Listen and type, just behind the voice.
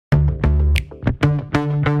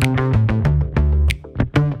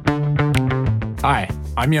Hi,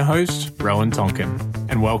 I'm your host, Rowan Tonkin,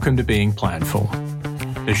 and welcome to Being Planful,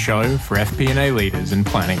 the show for FP&A leaders and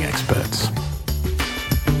planning experts.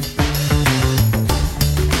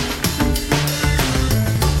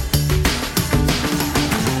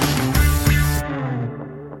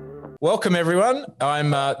 Welcome, everyone. I'm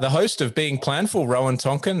the host of Being Planful, Rowan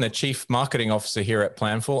Tonkin, the Chief Marketing Officer here at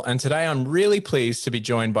Planful. And today I'm really pleased to be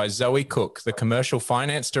joined by Zoe Cook, the Commercial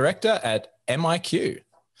Finance Director at MiQ.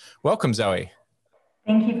 Welcome, Zoe.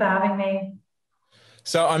 Thank you for having me.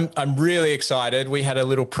 So I'm really excited. We had a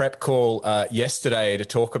little prep call yesterday to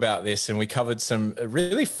talk about this, and we covered some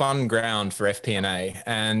really fun ground for FP&A,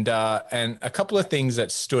 and a couple of things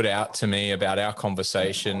that stood out to me about our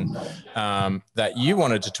conversation that you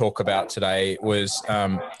wanted to talk about today was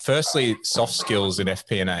firstly soft skills in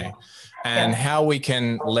FP&A and how we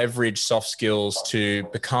can leverage soft skills to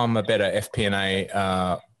become a better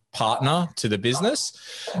FP&A partner to the business.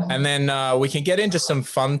 And then we can get into some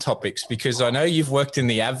fun topics, because I know you've worked in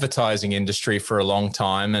the advertising industry for a long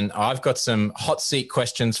time, and I've got some hot seat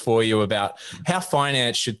questions for you about how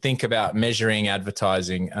finance should think about measuring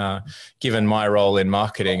advertising. Given my role in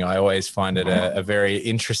marketing, I always find it a very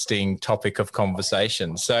interesting topic of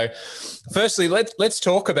conversation. So firstly, let's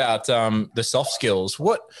talk about the soft skills.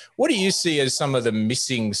 What do you see as some of the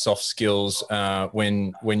missing soft skills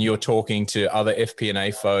when you're talking to other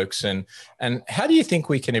FP&A folks, and how do you think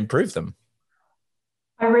we can improve them?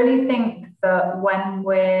 I really think that when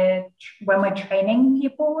we're training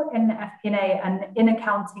people in FP&A and in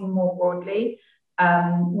accounting more broadly,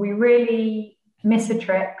 we really miss a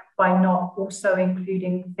trick by not also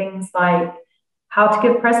including things like how to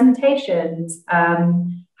give presentations,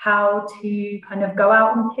 how to kind of go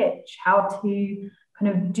out and pitch, how to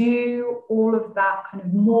kind of do all of that kind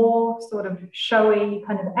of more sort of showy,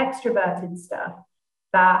 kind of extroverted stuff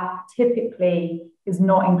that typically is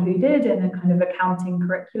not included in a kind of accounting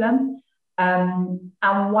curriculum. And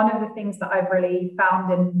one of the things that I've really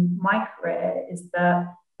found in my career is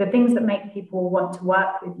that the things that make people want to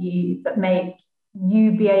work with you, that make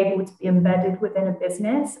you be able to be embedded within a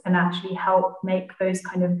business and actually help make those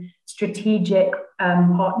kind of strategic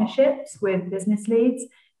partnerships with business leads,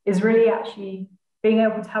 is really actually being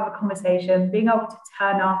able to have a conversation, being able to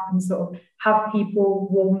turn up and sort of have people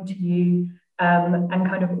warm to you, and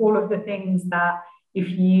kind of all of the things that if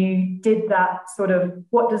you did that sort of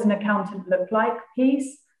what does an accountant look like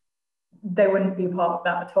piece, they wouldn't be part of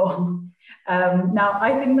that at all. Now,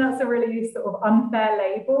 I think that's a really sort of unfair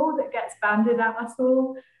label that gets banded at us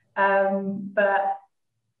all. But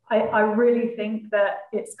I really think that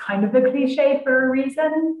it's kind of a cliche for a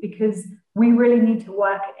reason, because we really need to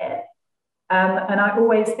work at it. And I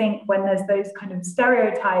always think when there's those kind of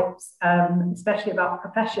stereotypes, especially about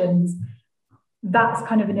professions, that's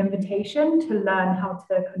kind of an invitation to learn how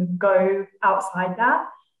to kind of go outside that,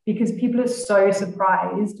 because people are so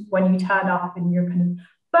surprised when you turn up and you're kind of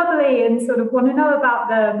bubbly and sort of want to know about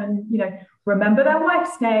them and, you know, remember their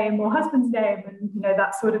wife's name or husband's name and, you know,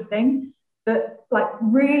 that sort of thing, that like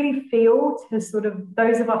really feel to sort of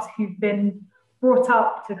those of us who've been brought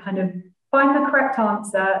up to kind of find the correct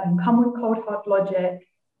answer and come with cold hard logic,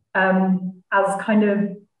 as kind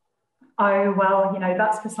of, oh, well, you know,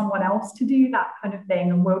 that's for someone else to do, that kind of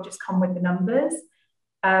thing, and we'll just come with the numbers.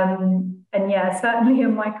 And yeah, certainly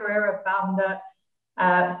in my career, I've found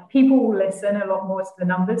that people will listen a lot more to the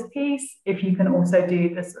numbers piece if you can also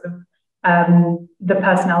do the sort of the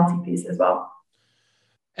personality piece as well.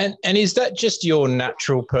 And is that just your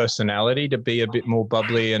natural personality to be a bit more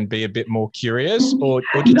bubbly and be a bit more curious, or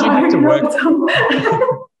did you have to work?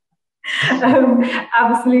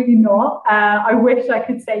 Absolutely not. I wish I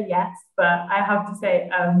could say yes, but I have to say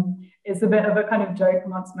it's a bit of a kind of joke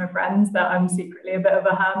amongst my friends that I'm secretly a bit of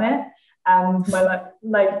a hermit, and my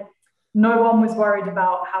like no one was worried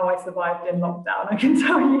about how I survived in lockdown, I can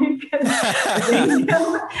tell you, because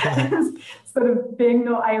sort of being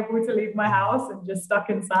not able to leave my house and just stuck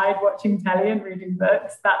inside watching telly and reading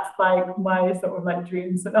books, that's like my sort of like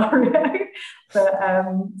dream scenario. But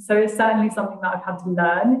so it's certainly something that I've had to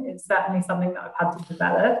learn. It's certainly something that I've had to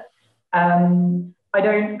develop. I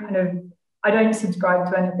don't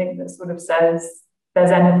subscribe to anything that sort of says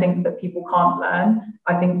there's anything that people can't learn.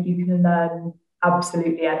 I think you can learn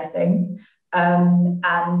absolutely anything.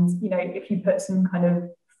 And, you know, if you put some kind of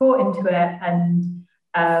thought into it and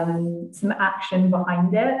some action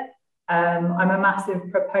behind it, I'm a massive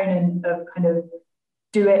proponent of kind of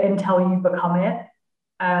do it until you become it.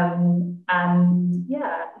 And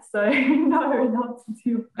yeah, so no, not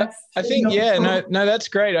too. I think, yeah, no, that's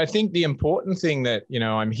great. I think the important thing that, you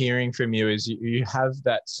know, I'm hearing from you is you have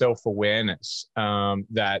that self-awareness,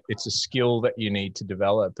 that it's a skill that you need to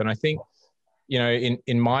develop. And I think, you know,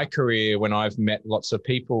 in my career, when I've met lots of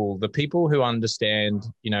people, the people who understand,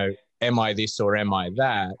 you know, am I this or am I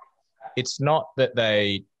that? It's not that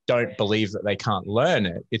they don't believe that they can't learn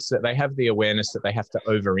it. It's that they have the awareness that they have to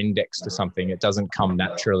over-index to something. It doesn't come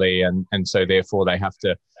naturally. And so therefore they have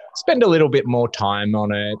to spend a little bit more time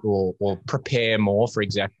on it, or prepare more for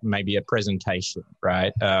maybe a presentation,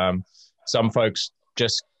 right? Some folks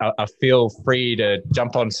just feel free to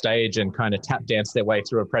jump on stage and kind of tap dance their way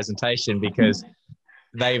through a presentation because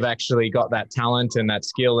they've actually got that talent and that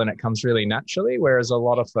skill and it comes really naturally. Whereas a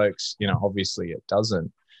lot of folks, you know, obviously it doesn't.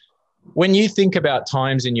 When you think about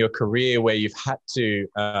times in your career where you've had to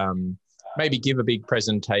maybe give a big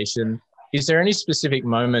presentation, is there any specific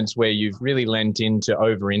moments where you've really lent into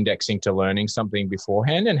over-indexing to learning something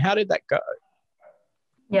beforehand, and how did that go?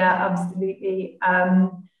 Yeah, absolutely.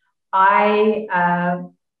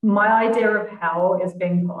 My idea of hell is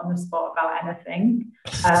being put on the spot about anything.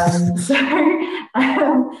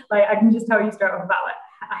 Like I can just tell you straight off about it,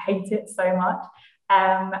 I hate it so much.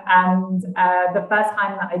 The first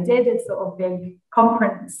time that I did a sort of big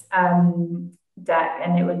conference deck,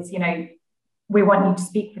 and it was, you know, we want you to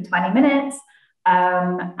speak for 20 minutes.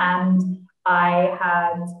 And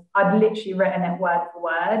I'd literally written it word for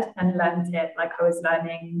word and learned it like I was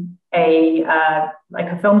learning like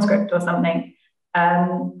a film script or something.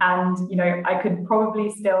 And you know, I could probably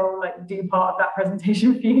still like do part of that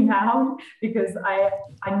presentation for you now, because I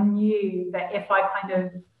knew that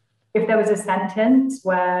if there was a sentence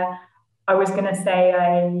where I was going to say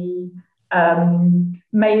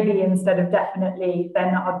maybe instead of definitely,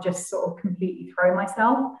 then I'd just sort of completely throw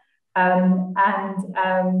myself. Then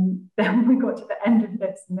we got to the end of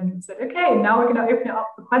this, and then it said, okay, now we're going to open it up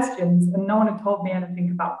for questions. And no one had told me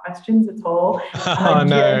anything about questions at all.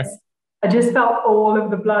 I just felt all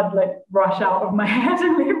of the blood like rush out of my head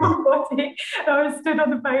and leave my body. I was stood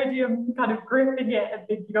on the podium kind of gripping it and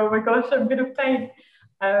thinking, oh my gosh, I'm going to faint.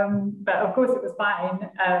 But of course it was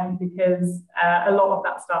fine, because a lot of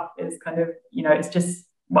that stuff is kind of, you know, it's just,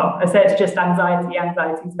 well, I say it's just anxiety.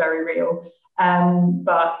 Anxiety is very real.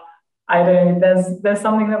 But I don't know, there's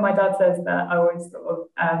something that my dad says that I always sort of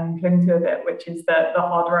cling to a bit, which is that the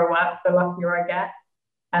harder I work, the luckier I get.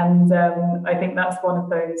 And I think that's one of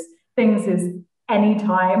those things, is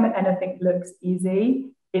anytime anything looks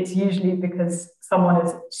easy, it's usually because someone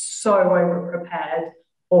is so over prepared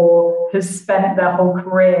or has spent their whole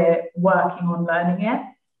career working on learning it.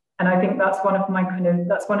 And I think that's one of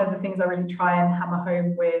the things I really try and hammer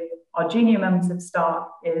home with our junior members of staff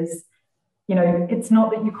is, you know, it's not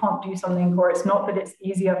that you can't do something, or it's not that it's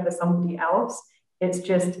easier for somebody else. It's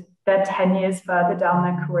just they're 10 years further down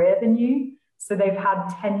their career than you. So they've had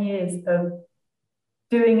 10 years of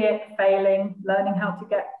doing it, failing, learning how to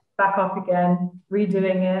get back up again,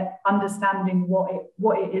 redoing it, understanding what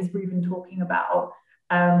it is we've been talking about.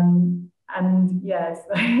 And yes,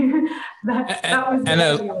 that was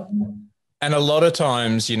and a lot of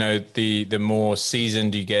times, you know, the more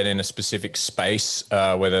seasoned you get in a specific space,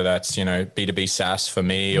 whether that's, you know, B2B SaaS for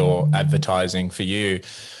me or advertising for you,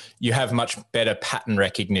 you have much better pattern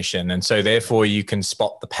recognition. And so therefore you can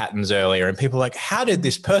spot the patterns earlier, and people are like, how did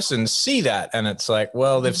this person see that? And it's like,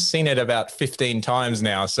 well, they've seen it about 15 times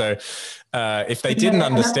now. So if they didn't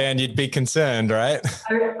understand, you'd be concerned, right?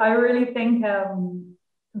 I really think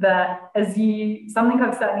that something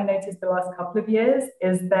I've certainly noticed the last couple of years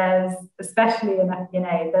is there's, especially in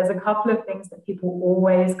FP&A, there's a couple of things that people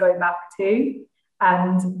always go back to.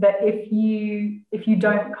 And that if you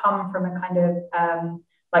don't come from a kind of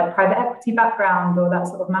like private equity background or that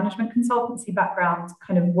sort of management consultancy background,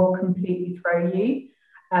 kind of will completely throw you,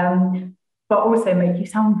 but also make you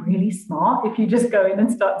sound really smart if you just go in and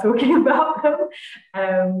start talking about them.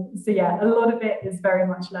 So yeah, a lot of it is very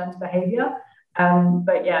much learned behavior.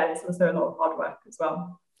 But yeah, it's also a lot of hard work as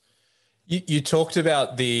well. You talked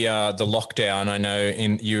about the lockdown. I know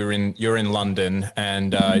you're in London,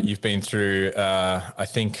 and you've been through I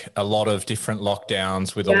think a lot of different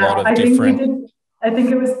lockdowns with a lot of different. I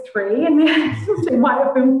think it was 3 in the end. It might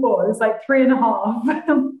have been 4. It was like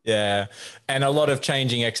 3.5. Yeah. And a lot of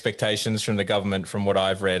changing expectations from the government, from what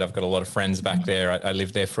I've read. I've got a lot of friends back there. I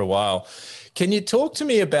lived there for a while. Can you talk to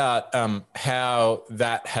me about how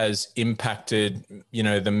that has impacted, you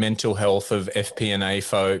know, the mental health of FP&A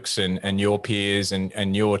folks and your peers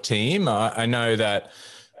and your team? I know that,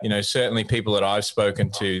 you know, certainly people that I've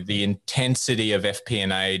spoken to, the intensity of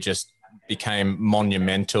FP&A just became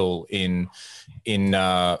monumental in you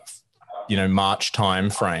know, March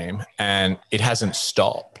timeframe, and it hasn't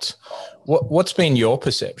stopped. What's been your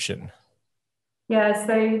perception? Yeah,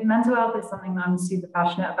 so mental health is something that I'm super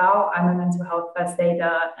passionate about. I'm a mental health first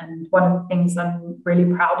aider, and one of the things I'm really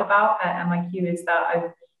proud about at MIQ is that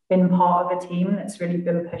I've been part of a team that's really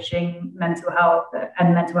been pushing mental health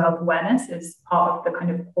and mental health awareness as part of the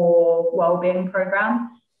kind of core wellbeing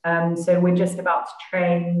program. So we're just about to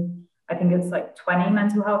train, I think it's like 20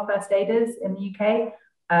 mental health first aiders in the UK.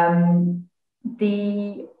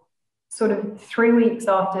 The sort of 3 weeks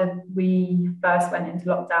after we first went into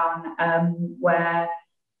lockdown, where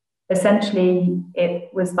essentially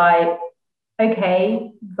it was like,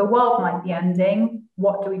 okay, the world might be ending.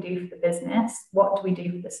 What do we do for the business? What do we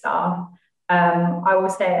do for the staff? I will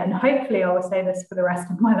say, and hopefully I will say this for the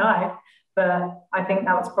rest of my life, but I think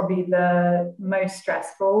that was probably the most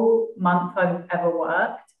stressful month I've ever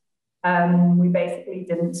worked. We basically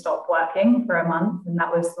didn't stop working for a month, and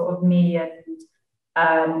that was sort of me and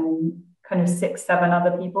kind of 6, 7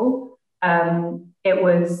 other people. It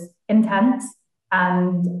was intense,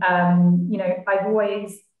 and I've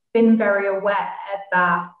always been very aware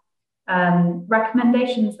that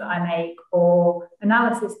recommendations that I make or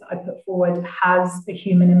analysis that I put forward has a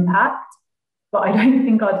human impact, but I don't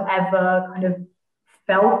think I'd ever kind of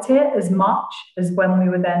felt it as much as when we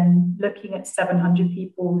were then looking at 700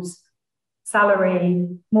 people's salary,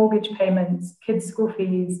 mortgage payments, kids' school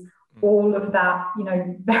fees, all of that,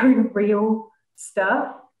 very real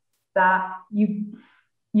stuff that you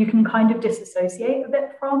can kind of disassociate a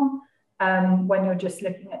bit from when you're just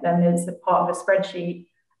looking at them as a part of a spreadsheet.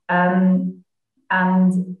 And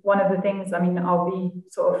one of the things, I'll be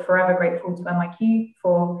sort of forever grateful to MIQ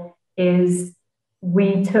for is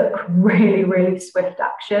we took really, really swift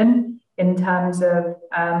action in terms of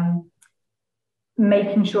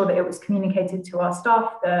making sure that it was communicated to our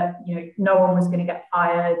staff that no one was going to get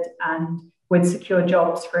fired and would secure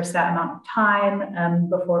jobs for a set amount of time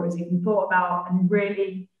before it was even thought about. And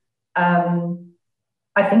really,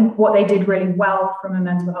 I think what they did really well from a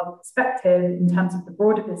mental health perspective in terms of the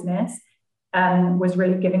broader business was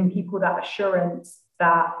really giving people that assurance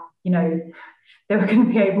that they were going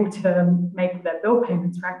to be able to make their bill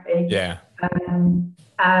payments, frankly. Yeah.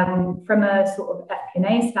 From a sort of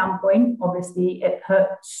FP&A standpoint, obviously it put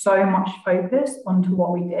so much focus onto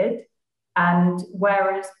what we did. And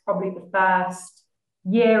whereas probably the first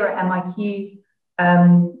year at MIQ,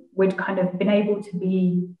 we'd kind of been able to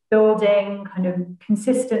be building kind of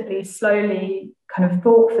consistently, slowly, kind of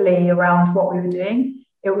thoughtfully around what we were doing,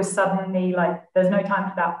 it was suddenly like, there's no time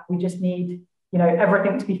for that. We just need,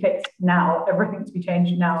 everything to be fixed now, everything to be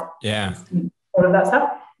changed now. Yeah. All of that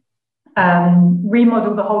stuff.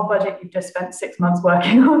 Remodel the whole budget you've just spent 6 months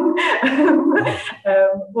working on.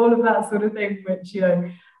 All of that sort of thing, which,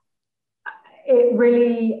 it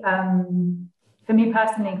really, for me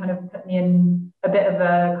personally, kind of put me in a bit of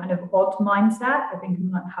a kind of odd mindset. I think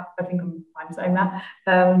I'm saying that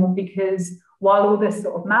because while all this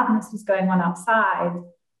sort of madness was going on outside,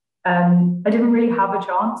 I didn't really have a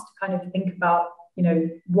chance to kind of think about,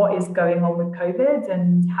 what is going on with COVID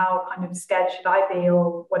and how kind of scared should I be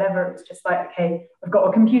or whatever. It was just like, okay, I've got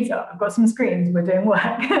a computer, I've got some screens, we're doing work.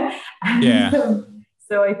 And, yeah.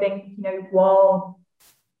 So I think, while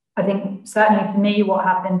I think certainly for me, what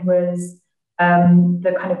happened was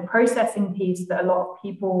the kind of processing piece that a lot of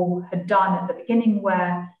people had done at the beginning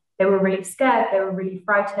where they were really scared, they were really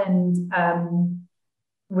frightened,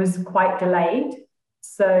 was quite delayed.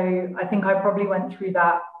 So I think I probably went through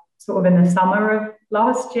that sort of in the summer of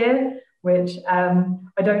last year, which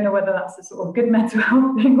I don't know whether that's a sort of good mental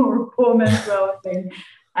health thing or a poor mental health thing.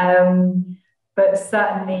 But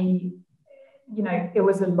certainly, it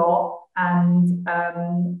was a lot. And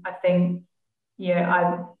I think,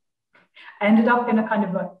 I ended up in a kind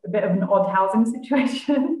of a bit of an odd housing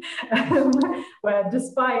situation where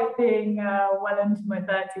despite being well into my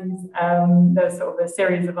 30s, there's sort of a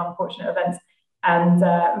series of unfortunate events. And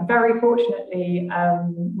very fortunately,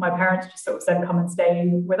 my parents just sort of said, come and stay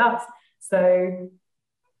with us. So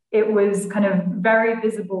it was kind of very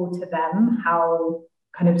visible to them how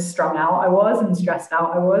kind of strung out I was and stressed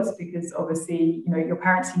out I was, because obviously, your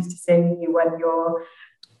parents used to seeing you when you're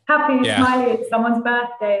happy, smiley, it's someone's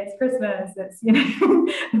birthday, it's Christmas, it's,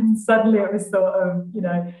 and suddenly it was sort of,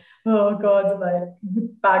 oh God, like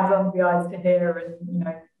bags under the eyes to hear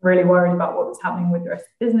and, really worried about what was happening with the rest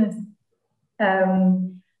of the business.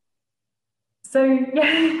 So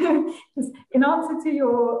yeah, in answer to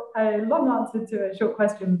your long answer to a short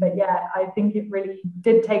question, but yeah, I think it really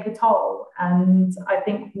did take a toll. And I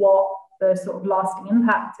think what the sort of lasting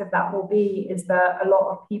impact of that will be is that a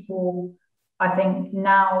lot of people, I think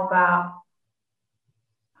now that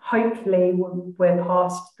hopefully we're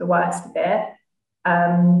past the worst of it,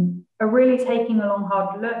 are really taking a long,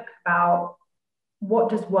 hard look about what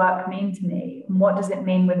does work mean to me? And what does it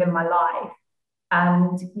mean within my life?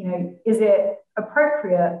 And, is it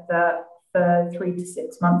appropriate that for 3 to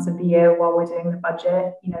 6 months of the year while we're doing the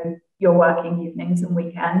budget, you're working evenings and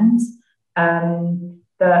weekends,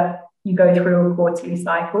 that you go through a quarterly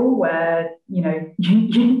cycle where, you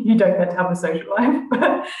don't get to have a social life,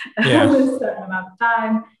 but a certain amount of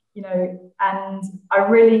time, and I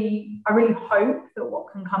really hope that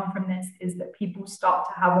what can come from this is that people start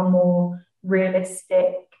to have a more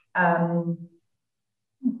realistic kind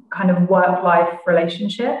of work-life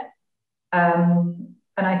relationship.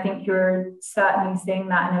 And I think you're certainly seeing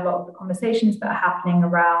that in a lot of the conversations that are happening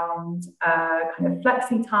around kind of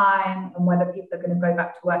flexi time and whether people are going to go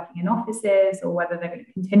back to working in offices or whether they're going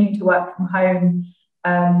to continue to work from home.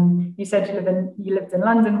 You said you lived in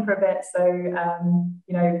London for a bit, so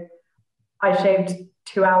I shaved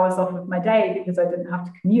 2 hours off of my day because I didn't have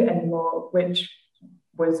to commute anymore, which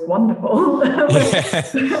was wonderful.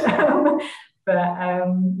 But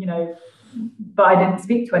I didn't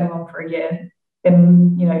speak to anyone for a year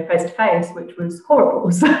in face to face, which was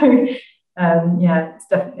horrible. So it's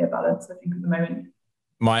definitely a balance, I think, at the moment.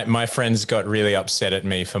 My friends got really upset at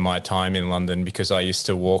me for my time in London because I used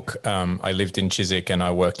to walk. I lived in Chiswick and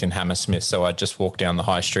I worked in Hammersmith, so I just walk down the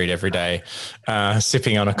high street every day,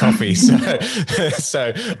 sipping on a coffee. So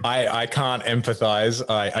I can't empathise.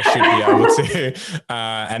 I should be able to.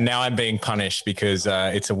 And now I'm being punished because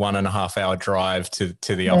it's a 1.5 hour drive to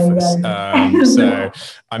the office. So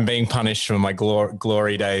I'm being punished for my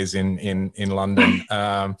glory days in London.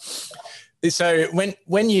 So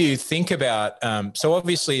when you think about, so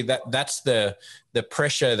obviously that's the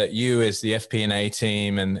pressure that you as the FP&A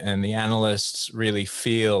team and the analysts really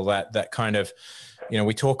feel, that kind of,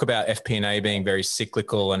 we talk about FP&A being very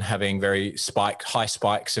cyclical and having very high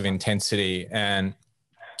spikes of intensity. And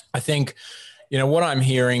I think, what I'm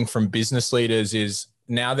hearing from business leaders is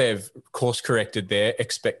now they've course corrected their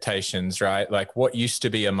expectations, right? Like what used to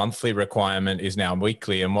be a monthly requirement is now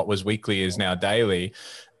weekly, and what was weekly is now daily.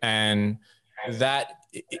 And that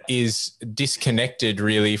is disconnected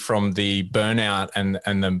really from the burnout and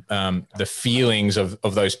the feelings of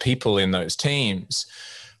those people in those teams.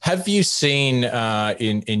 Have you seen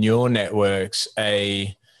in your networks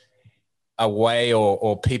a way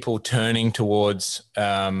or people turning towards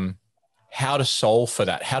how to solve for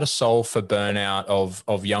that, how to solve for burnout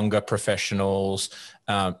of younger professionals,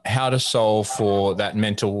 how to solve for that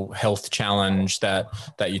mental health challenge that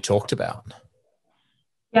you talked about?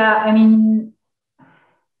 Yeah, I mean,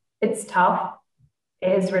 it's tough.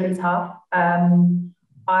 It is really tough.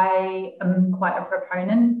 I am quite a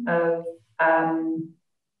proponent of,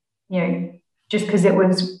 just because it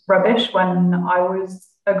was rubbish when I was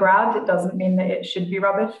a grad, it doesn't mean that it should be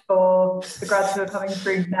rubbish for the grads who are coming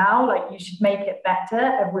through now. Like, you should make it better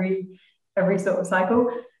every sort of cycle.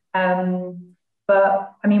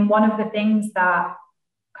 But I mean, one of the things that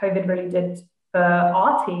COVID really did for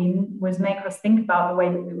our team was make us think about the way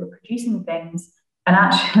that we were producing things. And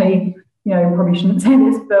actually, probably shouldn't say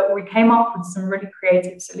this, but we came up with some really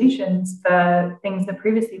creative solutions for things that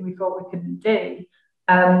previously we thought we couldn't do,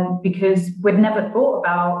 because we'd never thought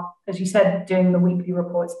about, as you said, doing the weekly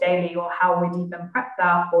reports daily, or how we'd even prep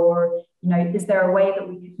that, or, is there a way that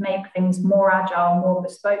we could make things more agile, more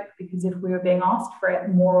bespoke? Because if we were being asked for it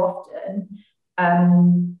more often,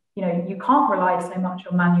 you can't rely so much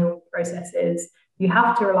on manual processes. You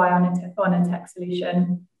have to rely on a tech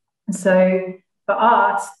solution. So for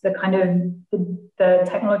us, the kind of the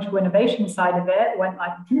technological innovation side of it went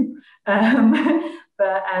like,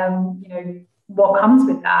 what comes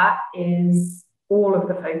with that is all of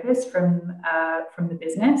the focus from the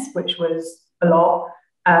business, which was a lot.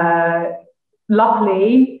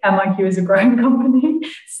 Luckily, MIQ is a growing company,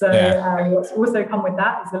 so what's also come with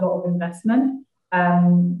that is a lot of investment,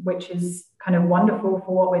 which is kind of wonderful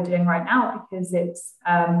for what we're doing right now, because it's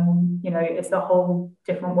it's a whole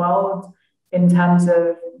different world in terms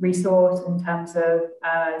of resource, in terms of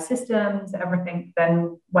systems, everything,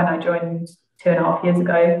 than when I joined 2.5 years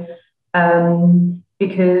ago. And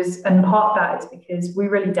part of that is because we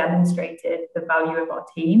really demonstrated the value of our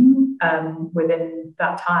team within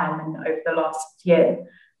that time and over the last year.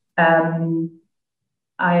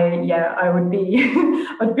 I would be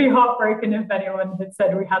I'd be heartbroken if anyone had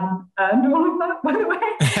said we hadn't earned all of that, by the way.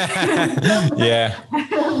 Yeah.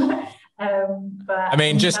 But I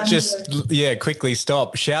mean, quickly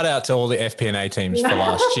stop. Shout out to all the FP&A teams for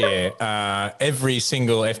last year. Every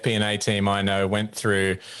single FP&A team I know went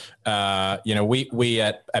through We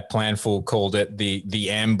at Planful called it the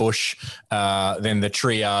ambush, then the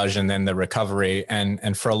triage, and then the recovery.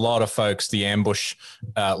 And for a lot of folks, the ambush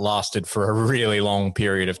lasted for a really long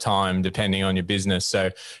period of time, depending on your business.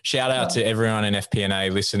 So shout out to everyone in FP&A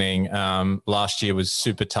listening. Last year was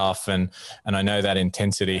super tough, and I know that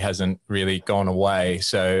intensity hasn't really gone away.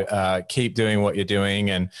 So keep doing what you're doing,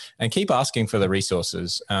 and keep asking for the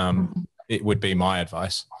resources. It would be my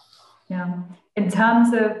advice. Yeah. In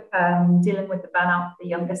terms of dealing with the burnout for the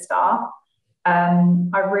younger staff,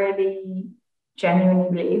 I really genuinely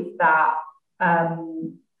believe that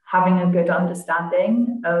having a good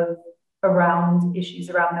understanding of around issues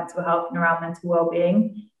around mental health and around mental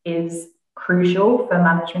well-being is crucial for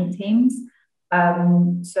management teams.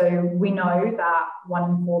 So we know that 1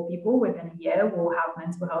 in 4 people within a year will have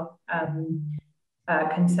mental health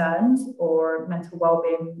concerns or mental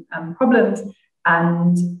well-being problems.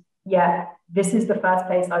 And yet, this is the first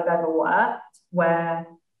place I've ever worked where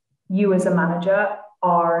you as a manager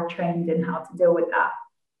are trained in how to deal with that.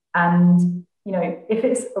 And, if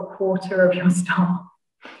it's a quarter of your staff,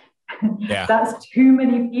 that's too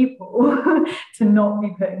many people to not be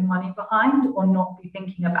putting money behind or not be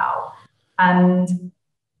thinking about. And,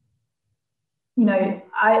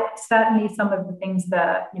 I certainly, some of the things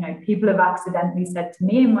that, people have accidentally said to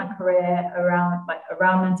me in my career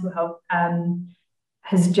around mental health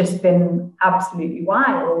has just been absolutely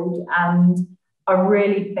wild. And I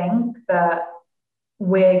really think that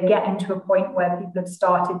we're getting to a point where people have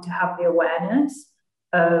started to have the awareness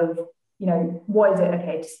of, what is it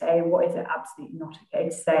okay to say? What is it absolutely not okay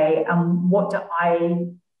to say? And what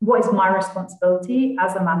is my responsibility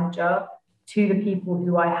as a manager to the people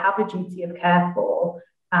who I have a duty of care for?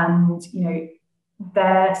 And,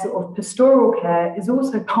 their sort of pastoral care is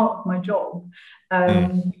also part of my job.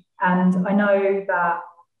 And I know that,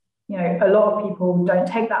 a lot of people don't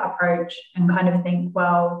take that approach and kind of think,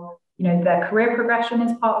 well, their career progression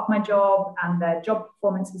is part of my job and their job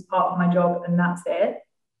performance is part of my job, and that's it.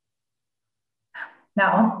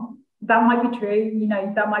 Now, that might be true.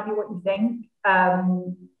 That might be what you think.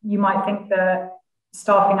 You might think that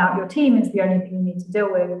staffing out your team is the only thing you need to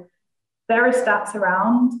deal with. There are stats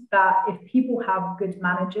around that if people have good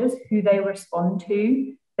managers who they respond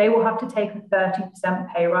to, they will have to take a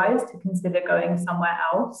 30% pay rise to consider going somewhere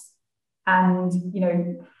else. And,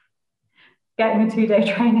 getting a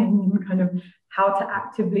 2-day training in kind of how to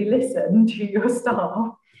actively listen to your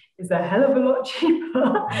staff is a hell of a lot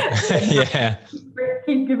cheaper.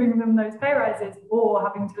 Keep giving them those pay rises or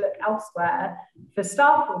having to look elsewhere for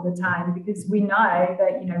staff all the time, because we know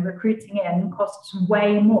that, recruiting in costs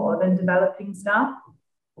way more than developing staff.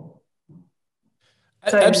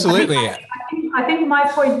 So absolutely. I think my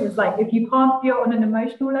point is, if you can't view it on an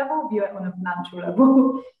emotional level, view it on a financial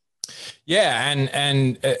level. Yeah.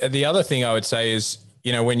 And the other thing I would say is,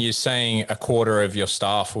 when you're saying a quarter of your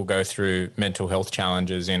staff will go through mental health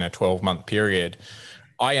challenges in a 12-month period,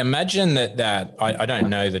 I imagine that I don't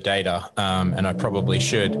know the data, and I probably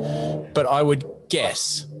should, but I would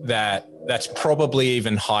guess that that's probably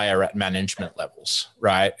even higher at management levels,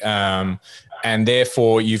 right? And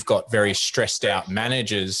therefore, you've got very stressed out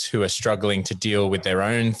managers who are struggling to deal with their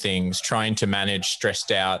own things, trying to manage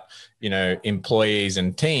stressed out, employees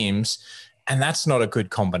and teams. And that's not a good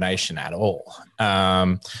combination at all.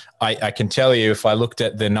 I can tell you, if I looked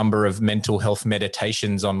at the number of mental health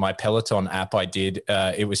meditations on my Peloton app I did,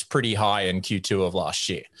 it was pretty high in Q2 of last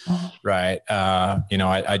year, right?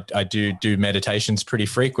 I do meditations pretty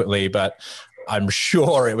frequently, but I'm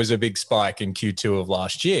sure it was a big spike in Q2 of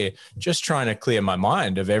last year, just trying to clear my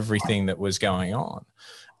mind of everything that was going on.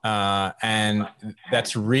 And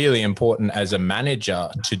that's really important as a manager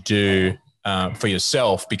to do for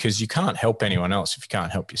yourself, because you can't help anyone else if you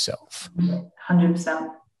can't help yourself. 100%.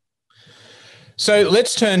 So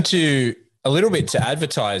let's turn to a little bit to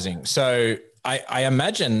advertising. So I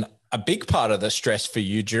imagine a big part of the stress for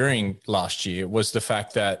you during last year was the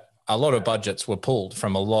fact that a lot of budgets were pulled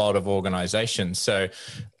from a lot of organizations. So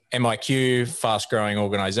MIQ, fast growing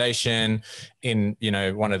organization in,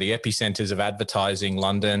 one of the epicenters of advertising,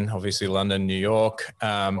 London, obviously London, New York.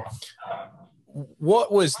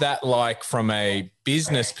 What was that like from a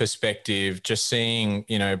business perspective, just seeing,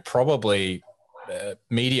 probably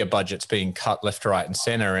media budgets being cut left, right, and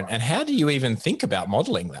center? And how do you even think about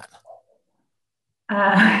modeling that?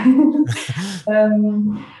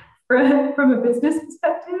 From a business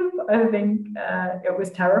perspective, I think it was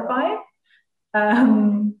terrifying.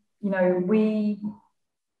 We,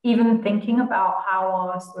 even thinking about how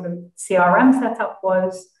our sort of CRM setup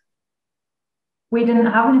was, we didn't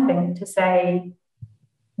have anything to say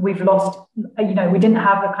we've lost, we didn't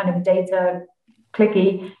have a kind of data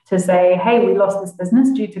clicky to say, hey, we lost this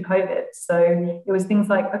business due to COVID. So it was things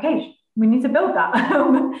like, okay, we need to build that.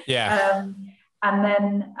 And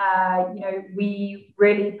then, we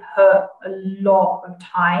really put a lot of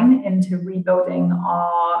time into rebuilding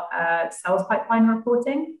our sales pipeline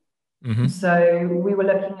reporting. Mm-hmm. So we were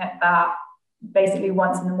looking at that basically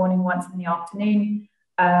once in the morning, once in the afternoon.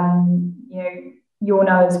 You'll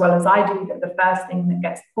know as well as I do that the first thing that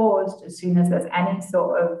gets paused as soon as there's any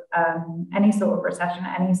sort of recession,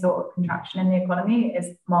 any sort of contraction in the economy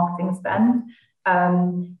is marketing spend.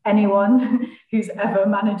 Anyone who's ever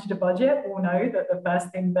managed a budget will know that the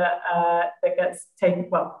first thing that gets taken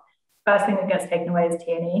away is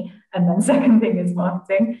T&E, and then second thing is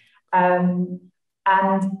marketing. And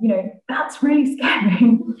that's really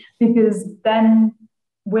scary because then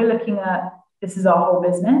we're looking at, this is our whole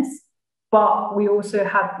business, but we also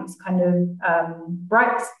have these kind of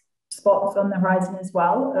bright spots on the horizon as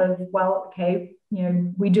well of, well, okay,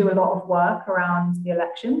 we do a lot of work around the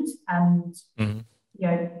elections and,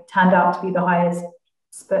 turned out to be the highest,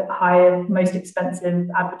 most expensive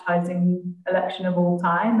advertising election of all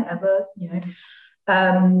time ever.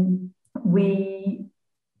 We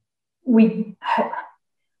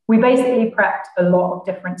basically prepped a lot of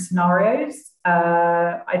different scenarios.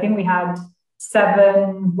 I think we had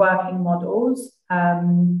 7 working models.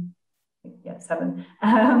 7.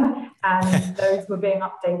 And those were being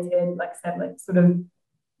updated, like I said, sort of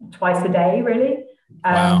twice a day, really.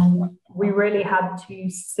 Wow. We really had to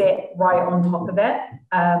sit right on top of it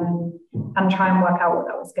and try and work out what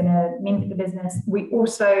that was going to mean for the business. We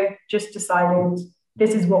also just decided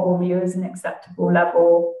this is what we'll view as an acceptable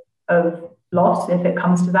level of loss if it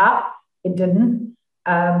comes to that. It didn't.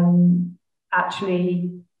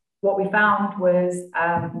 Actually, what we found was,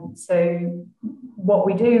 so what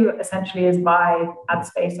we do essentially is buy ad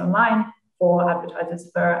space online for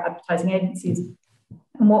advertisers, for advertising agencies.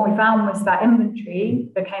 And what we found was that inventory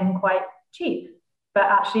became quite cheap, but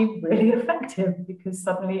actually really effective because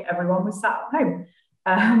suddenly everyone was sat at home.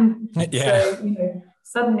 So,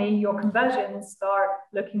 suddenly your conversions start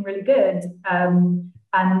looking really good.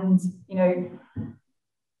 And,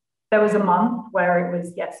 there was a month where it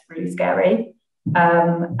was, yes, really scary.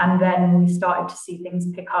 And then we started to see things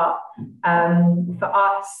pick up. For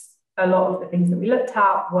us, a lot of the things that we looked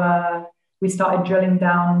at were, we started drilling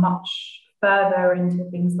down much further into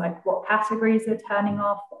things like what categories are turning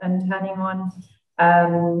off and turning on.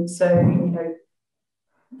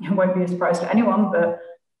 It won't be a surprise to anyone, but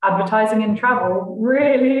advertising and travel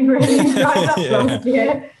really, really dried up last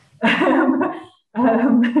year.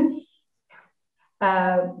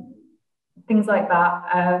 Things like that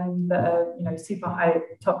that are super high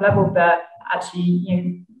top level, but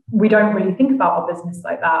actually we don't really think about our business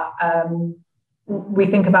like that. We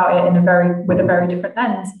think about it with a very different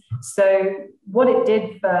lens. So what it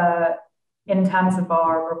did in terms of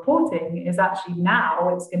our reporting is actually now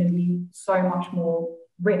it's going to be so much more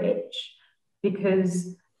rich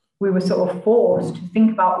because we were sort of forced to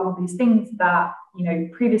think about all these things that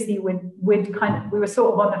previously we were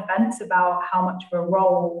sort of on the fence about how much of a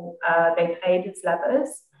role they played as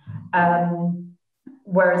levers,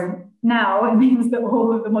 whereas now it means that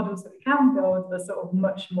all of the models that we can build are sort of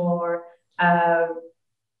much more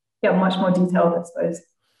detailed, I suppose.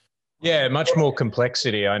 Yeah, much more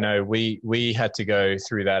complexity. I know we had to go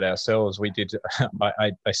through that ourselves. We did.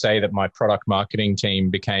 I say that my product marketing team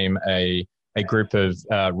became a group of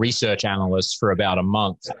research analysts for about a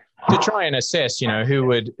month to try and assess, who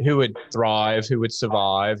would thrive, who would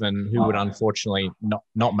survive, and who would unfortunately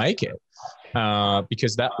not make it,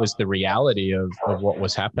 because that was the reality of what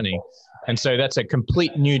was happening. And so that's a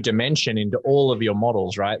complete new dimension into all of your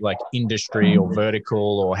models, right? Like industry or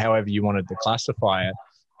vertical or however you wanted to classify it.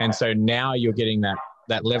 And so now you're getting that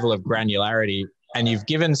level of granularity, and you've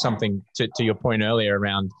given something to your point earlier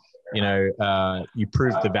around, you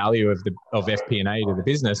proved the value of FP&A to the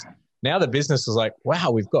business. Now the business is like, wow,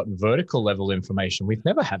 we've got vertical level information. We've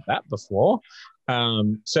never had that before.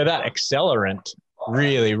 So that accelerant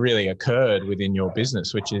really, really occurred within your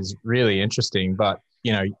business, which is really interesting. But,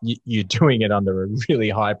 you're doing it under a really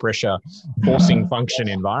high pressure forcing function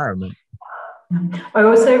environment. I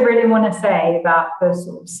also really want to say that the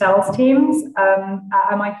sort of sales teams at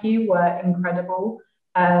MIQ were incredible.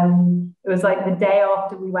 It was like the day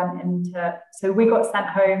after we went so we got sent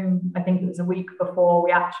home, I think it was a week before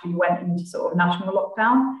we actually went into sort of national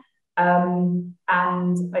lockdown. And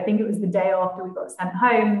I think it was the day after we got sent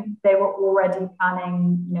home, they were already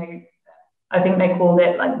planning, I think they called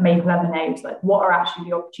it like make lemonade, like what are actually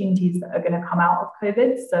the opportunities that are going to come out of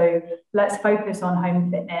COVID. So let's focus on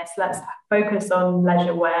home fitness. Let's focus on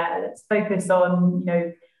leisure wear. Let's focus on,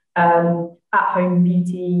 at-home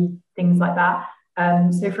beauty, things like that.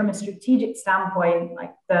 So from a strategic standpoint,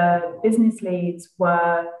 like the business leads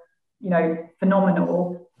were,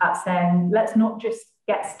 phenomenal at saying, let's not just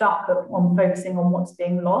get stuck on focusing on what's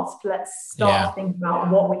being lost. Let's start to think about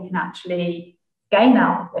what we can actually gain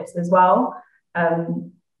out of this as well.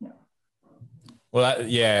 Well,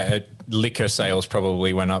 liquor sales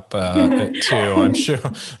probably went up too.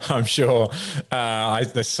 I'm sure. I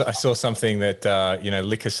saw something that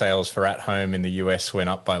liquor sales for at home in the US went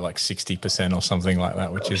up by like 60% or something like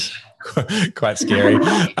that, which is quite scary.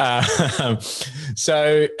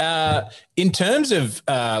 So, in terms of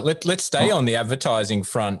let's stay on the advertising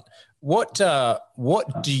front. What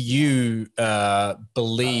do you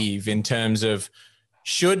believe in terms of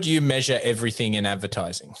should you measure everything in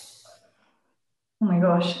advertising? Oh my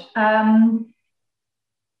gosh.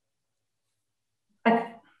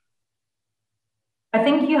 I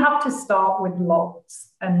think you have to start with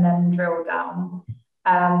lots and then drill down,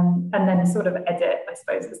 and then sort of edit, I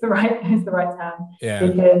suppose is the right term. Yeah.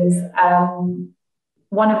 Because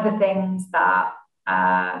one of the things that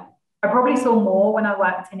I probably saw more when I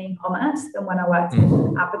worked in e-commerce than when I worked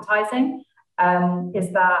in advertising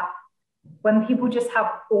is that when people just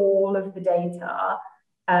have all of the data,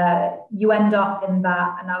 you end up in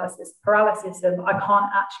that analysis paralysis of I can't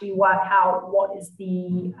actually work out what's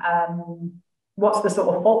the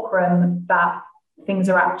sort of fulcrum that things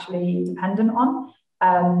are actually dependent on.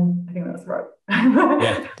 I think that's right.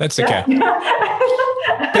 Yeah, that's okay.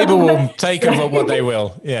 People will take of what they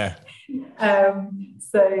will. Yeah.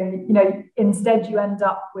 So, instead you end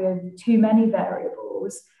up with too many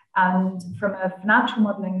variables. And from a financial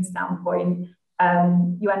modeling standpoint,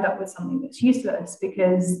 you end up with something that's useless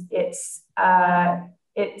because it's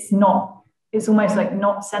almost like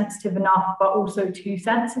not sensitive enough, but also too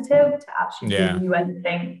sensitive to actually give you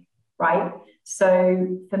anything, right?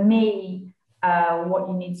 So for me, what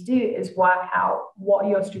you need to do is work out what are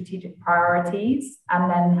your strategic priorities,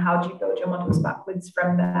 and then how do you build your models backwards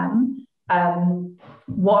from them?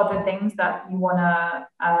 What are the things that you want to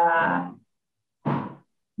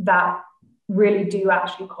that really do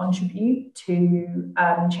actually contribute to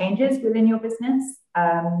changes within your business?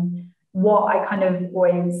 What I kind of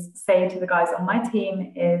always say to the guys on my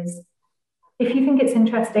team is, if you think it's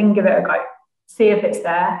interesting, give it a go. See if it's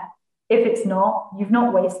there. If it's not, you've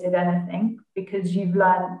not wasted anything because you've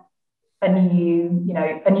learned a new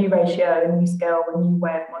ratio, a new skill, a new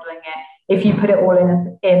way of modeling it. If you put it all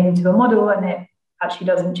into a model and it actually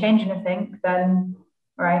doesn't change anything, then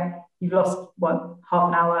right, you've lost half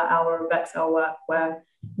an hour of Excel work where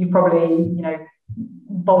you probably,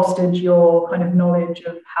 bolstered your kind of knowledge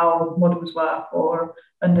of how models work or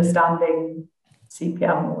understanding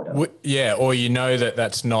CPM or whatever. Yeah, or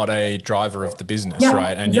that's not a driver of the business,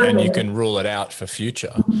 right? And you can rule it out for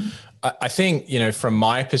future. I think, from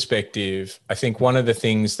my perspective, I think one of the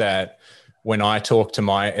things that when I talk to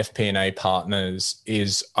my FP&A partners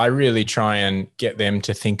is I really try and get them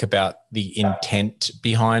to think about the intent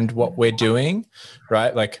behind what we're doing,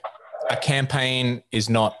 right? Like a campaign is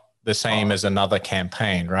not the same as another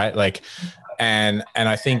campaign, right? Like, and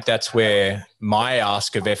I think that's where my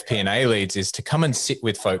ask of FP&A leads is to come and sit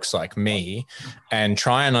with folks like me and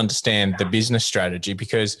try and understand the business strategy,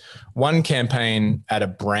 because one campaign at a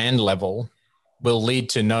brand level will lead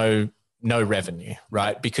to no revenue,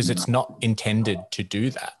 right? Because it's not intended to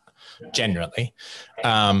do that generally.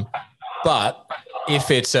 But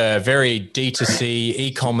if it's a very D2C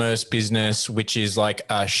e-commerce business, which is like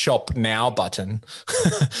a shop now button,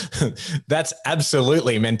 that's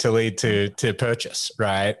absolutely meant to lead to purchase,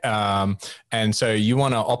 right? And so you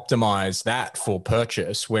want to optimize that for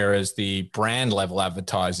purchase, whereas the brand level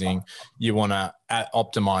advertising, you want to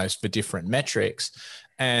optimize for different metrics.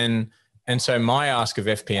 And so my ask of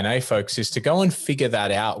FP&A folks is to go and figure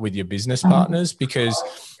that out with your business partners, because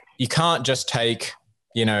you can't just take,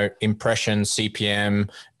 impression CPM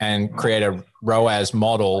and create a ROAS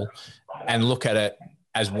model and look at it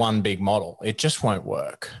as one big model. It just won't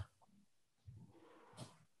work.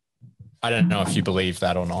 I don't know if you believe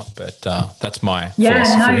that or not, but that's my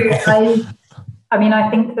philosophy. I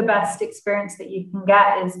think the best experience that you can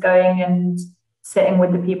get is going and sitting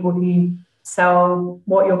with the people who sell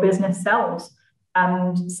what your business sells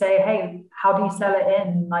and say, hey, how do you sell it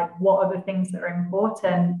in? Like, what are the things that are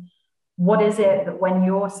important? What is it that when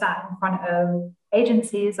you're sat in front of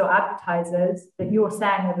agencies or advertisers that you're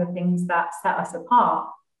saying are the things that set us apart?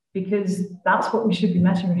 Because that's what we should be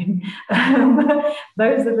measuring.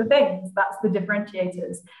 Those are the things, that's the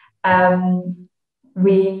differentiators.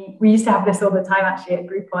 We used to have this all the time actually at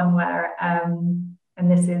Groupon where, and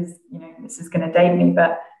this is going to date me,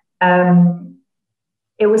 but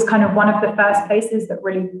it was kind of one of the first places that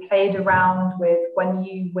really played around with when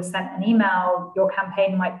you were sent an email, your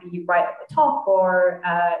campaign might be right at the top, or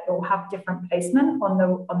it will have different placement on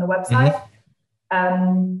the website.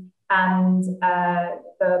 And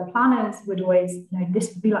the planners would always, this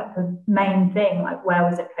would be like the main thing, like where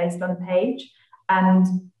was it placed on the page? And,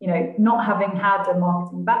 not having had a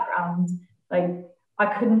marketing background, like I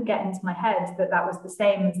couldn't get into my head that was the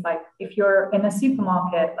same as like, if you're in a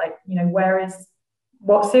supermarket, like,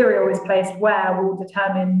 what cereal is placed where will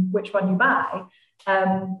determine which one you buy.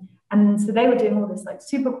 And so they were doing all this like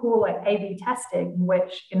super cool, like A/B testing,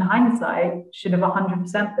 which in hindsight should have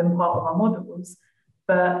 100% been part of our models.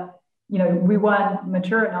 But, we weren't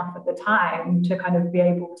mature enough at the time to kind of be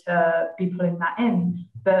able to be pulling that in.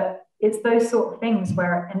 But it's those sort of things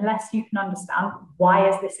where unless you can understand why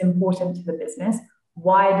is this important to the business,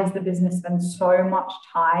 why does the business spend so much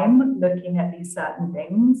time looking at these certain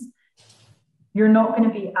things, you're not going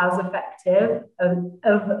to be as effective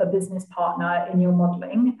of a business partner in your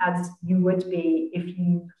modeling as you would be if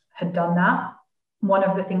you had done that. One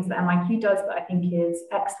of the things that MIQ does that I think is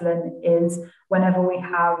excellent is whenever we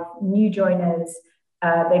have new joiners,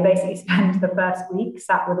 they basically spend the first week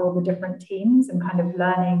sat with all the different teams and kind of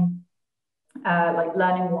learning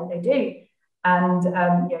what they do. And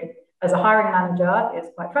as a hiring manager, it's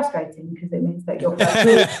quite frustrating because it means that your first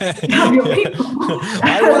week you have your people.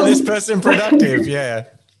 I want this person productive, yeah.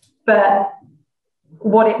 But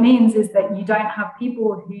what it means is that you don't have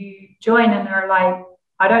people who join and are like,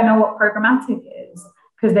 I don't know what programmatic is,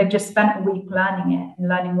 because they've just spent a week learning it and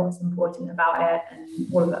learning what's important about it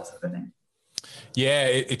and all of that sort of thing. Yeah,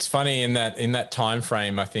 it's funny in that time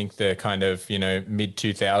frame. I think the kind of mid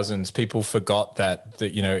 2000s, people forgot that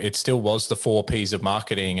it still was the 4 Ps of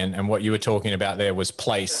marketing, and what you were talking about there was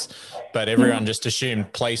place, but everyone just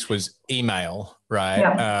assumed place was email, right?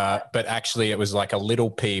 Yeah. But actually, it was like a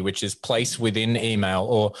little P, which is place within email,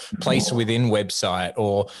 or place within website,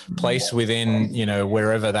 or place within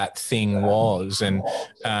wherever that thing was, and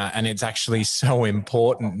it's actually so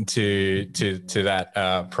important to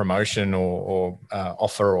that promotion or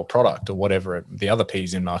offer or product or whatever the other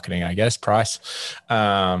P's in marketing, I guess. Price.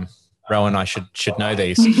 Rowan, I should know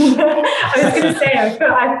these. I was going to say,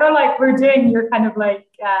 I feel like we're doing your kind of like,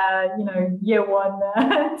 year one.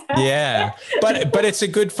 Yeah, but it's a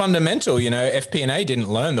good fundamental. FP&A didn't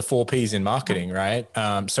learn the 4 Ps in marketing, right?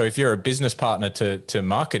 So if you're a business partner to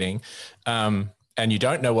marketing, and you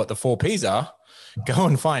don't know what the 4 Ps are, go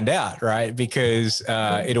and find out, right? Because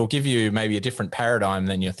it'll give you maybe a different paradigm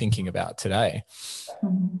than you're thinking about today.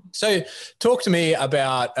 Mm-hmm. So talk to me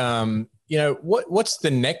about, what's the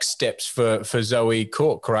next steps for Zoe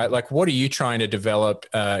Cook, right? Like, what are you trying to develop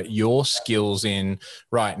your skills in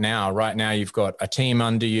right now? Right now, you've got a team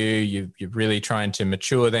under you. You're really trying to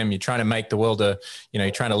mature them. You're trying to make the world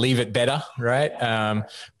you're trying to leave it better, right?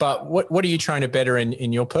 But what are you trying to better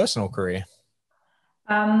in your personal career?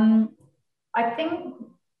 I think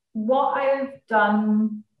what I've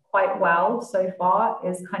done quite well so far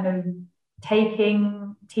is kind of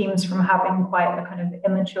taking teams from having quite a kind of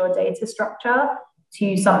immature data structure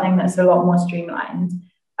to something that's a lot more streamlined.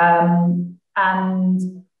 And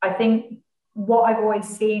I think what I've always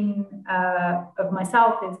seen of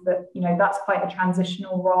myself is that, that's quite a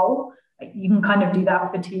transitional role. Like, you can kind of do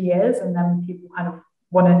that for 2 years and then people kind of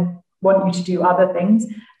want you to do other things.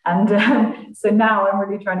 And so now I'm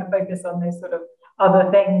really trying to focus on those sort of other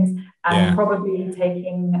things and probably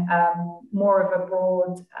taking more of a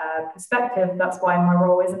broad perspective. That's why my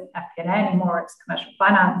role isn't FP&A anymore, it's commercial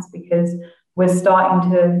finance, because we're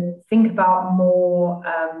starting to think about more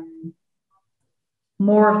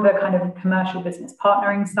of the kind of commercial business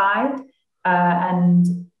partnering side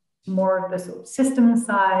and more of the sort of systems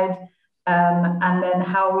side. And then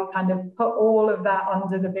how we kind of put all of that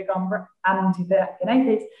under the big umbrella and the FP&A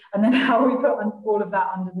piece, and then how we put all of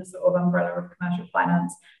that under the sort of umbrella of commercial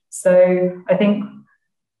finance. So I think,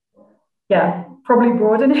 probably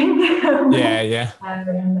broadening.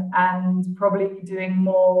 And probably doing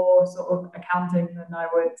more sort of accounting than I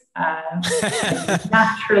would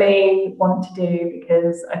naturally want to do,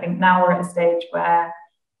 because I think now we're at a stage where,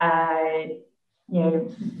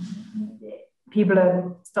 people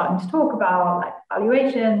are starting to talk about like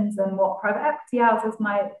valuations and what private equity houses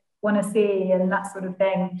might want to see and that sort of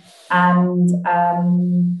thing. And,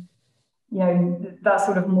 that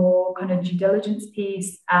sort of more kind of due diligence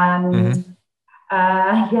piece. And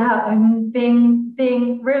I'm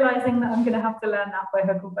realizing that I'm going to have to learn that by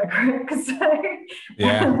hook or by crook. So,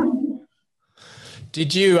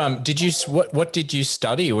 what did you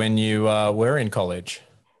study when you were in college?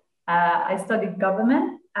 I studied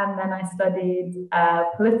government. and then I studied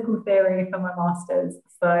political theory for my master's.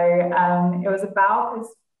 So it was about as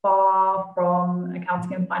far from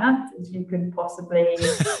accounting and finance as you could possibly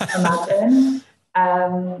imagine.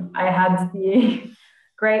 I had the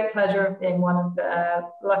great pleasure of being one of the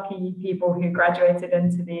lucky people who graduated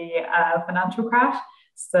into the financial crash.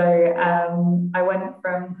 So I went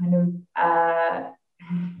from kind of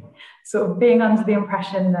sort of being under the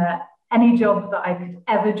impression that any job that I could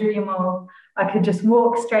ever dream of, I could just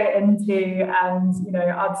walk straight into, and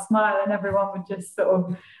I'd smile and everyone would just sort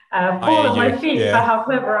of fall at my feet for how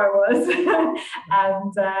clever I was.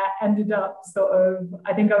 And ended up sort of,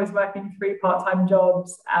 I think I was working 3 part-time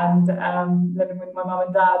jobs and living with my mum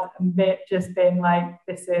and dad, and it just being like,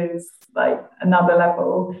 this is like another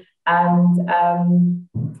level. And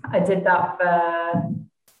I did that for,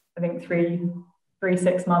 I think,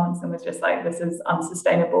 6 months, and was just like, this is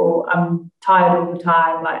unsustainable. I'm tired all the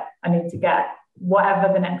time. Like, I need to get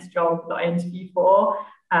whatever the next job that I interview for.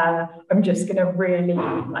 I'm just going to really,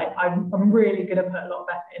 like, I'm really going to put a lot of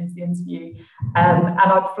effort into the interview. And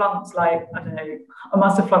I'd flunked, like, I don't know, I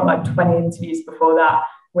must have flunked like 20 interviews before that,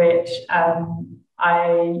 which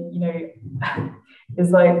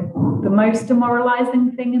is like the most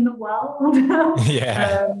demoralizing thing in the world.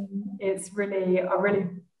 It's really,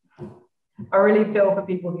 I really feel for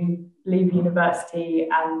people who leave university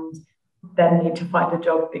and then need to find a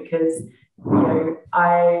job, because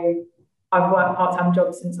I've worked part-time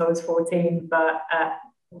jobs since I was 14, but at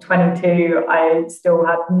 22 I still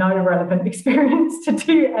had no relevant experience to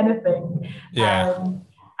do anything. It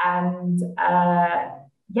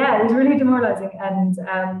was really demoralizing. And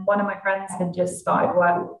one of my friends had just started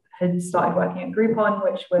working at Groupon,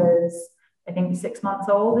 which was, I think, 6 months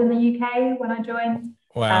old in the UK when I joined.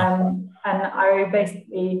 Wow. And I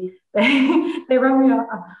basically, they rang me up.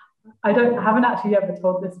 I haven't actually ever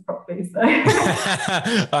told this properly, so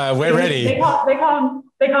we're ready. They can't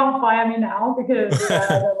fire me now because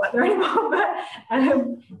I don't work there anymore. But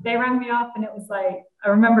they rang me up, and it was like, I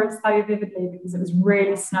remember it so vividly because it was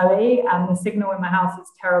really snowy, and the signal in my house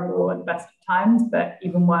is terrible at the best of times, but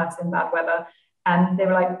even worse in bad weather. And they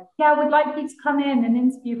were like, "Yeah, we'd like you to come in and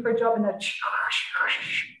interview for a job in the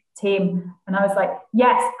team." And I was like,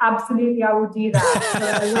 "Yes, absolutely, I will do that." So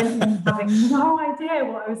I went in having no idea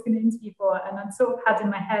what I was going to interview for, and I sort of had in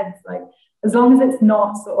my head, like, as long as it's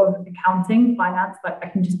not sort of accounting, finance, like, I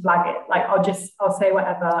can just blag it. Like, I'll say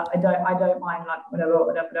whatever. I don't mind, like,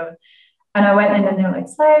 whatever. And I went in, and they were like,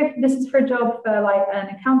 "So this is for a job for like an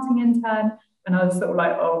accounting intern." And I was sort of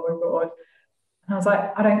like, "Oh my God." And I was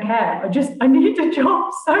like, "I don't care. I need a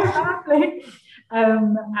job so badly."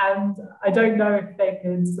 And I don't know if they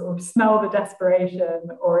could sort of smell the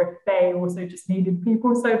desperation, or if they also just needed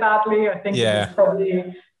people so badly. I think it was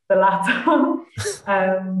probably the latter.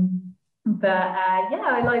 I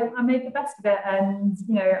made the best of it. And,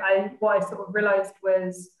 what I sort of realized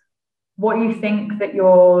was, what you think that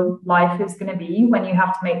your life is going to be when you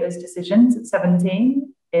have to make those decisions at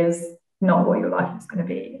 17 is not what your life is going to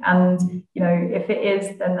be. And if it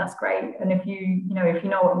is, then that's great. And if you know what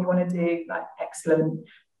you want to do, like, excellent.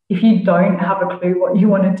 If you don't have a clue what you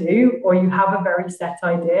want to do, or you have a very set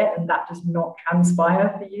idea and that does not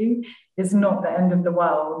transpire for you, it's not the end of the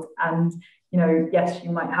world. And yes,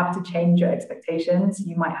 you might have to change your expectations.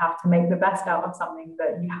 You might have to make the best out of something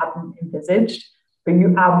that you hadn't envisaged, but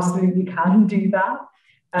you absolutely can do that.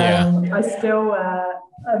 I'm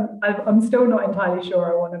still not entirely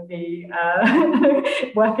sure I want to be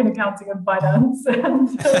work in accounting and finance, and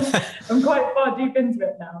I'm quite far deep into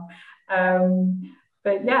it now.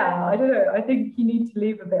 But yeah, I don't know. I think you need to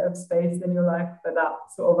leave a bit of space in your life for that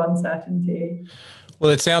sort of uncertainty. Well,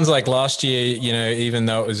 it sounds like last year, even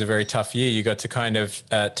though it was a very tough year, you got to kind of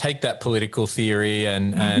take that political theory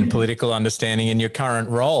and political understanding in your current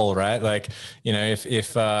role, right? Like,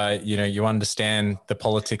 if you understand the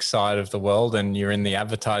politics side of the world and you're in the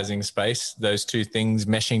advertising space, those two things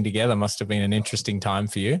meshing together must have been an interesting time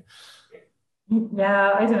for you.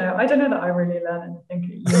 Yeah, I don't know. I don't know that I really learned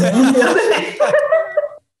anything at uni.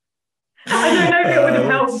 I don't know if it would have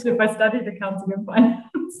helped if I studied accounting and finance.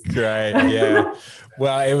 Great, yeah.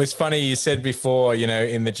 Well, it was funny you said before,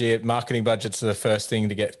 in the marketing budgets are the first thing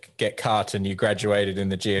to get cut, and you graduated in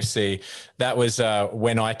the GFC. That was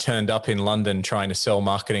when I turned up in London trying to sell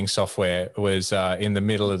marketing software. It was in the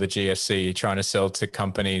middle of the GFC, trying to sell to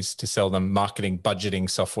companies to sell them marketing budgeting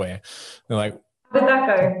software. They're like, how did that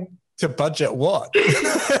go? To budget what?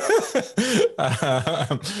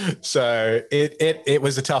 So it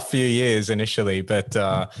was a tough few years initially, but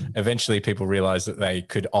eventually people realized that they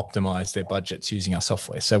could optimize their budgets using our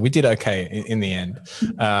software. So we did okay in the end.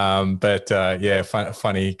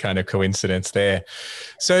 Funny kind of coincidence there.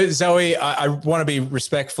 So Zoe, I want to be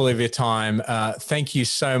respectful of your time. Thank you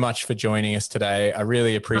so much for joining us today. I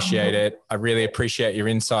really appreciate it. I really appreciate your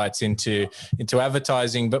insights into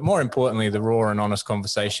advertising, but more importantly, the raw and honest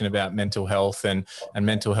conversation about mental health and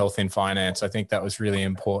mental health in finance. I think that was really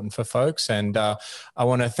important for folks. And I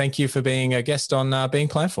want to thank you for being a guest on Being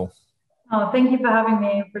Planful. Oh, thank you for having me.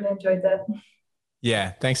 I really enjoyed that.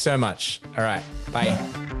 Yeah, thanks so much. All right, bye.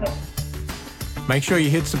 Make sure you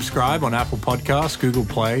hit subscribe on Apple Podcasts, Google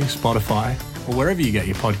Play, Spotify, or wherever you get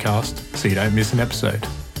your podcast so you don't miss an episode.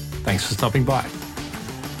 Thanks for stopping by.